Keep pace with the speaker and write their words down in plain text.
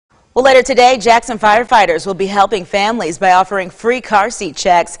Well, later today, Jackson Firefighters will be helping families by offering free car seat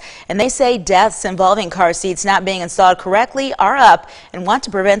checks. And they say deaths involving car seats not being installed correctly are up and want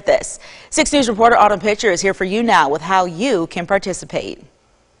to prevent this. 6 News reporter Autumn Pitcher is here for you now with how you can participate.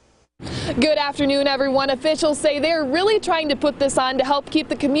 Good afternoon, everyone. Officials say they're really trying to put this on to help keep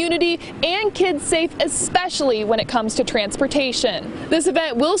the community and kids safe, especially when it comes to transportation. This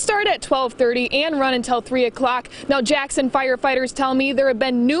event will start at 12:30 and run until 3 o'clock. Now, Jackson firefighters tell me there have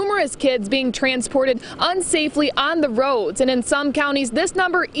been numerous kids being transported unsafely on the roads, and in some counties, this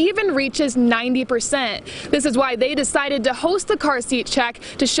number even reaches 90%. This is why they decided to host the car seat check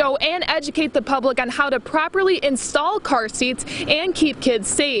to show and educate the public on how to properly install car seats and keep kids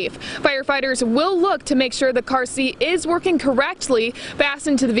safe. Firefighters will look to make sure the car seat is working correctly,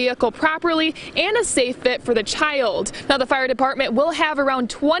 fastened to the vehicle properly, and a safe fit for the child. Now, the fire department will have around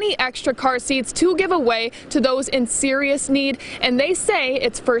 20 extra car seats to give away to those in serious need, and they say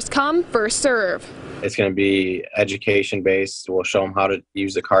it's first come, first serve. It's going to be education based. We'll show them how to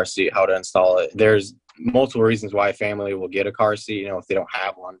use the car seat, how to install it. There's multiple reasons why a family will get a car seat, if they don't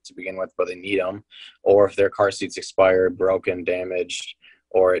have one to begin with, but they need them, or if their car seat's expired, broken, damaged,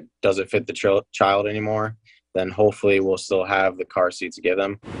 or it doesn't fit the child anymore, then hopefully we'll still have the car seat to give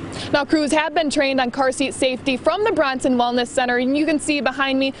them. Now, crews have been trained on car seat safety from the Bronson Wellness Center, and you can see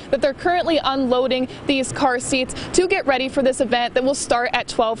behind me that they're currently unloading these car seats to get ready for this event that will start at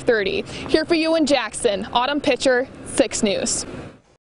 12:30. Here for you in Jackson, Autumn Pitcher, 6 News.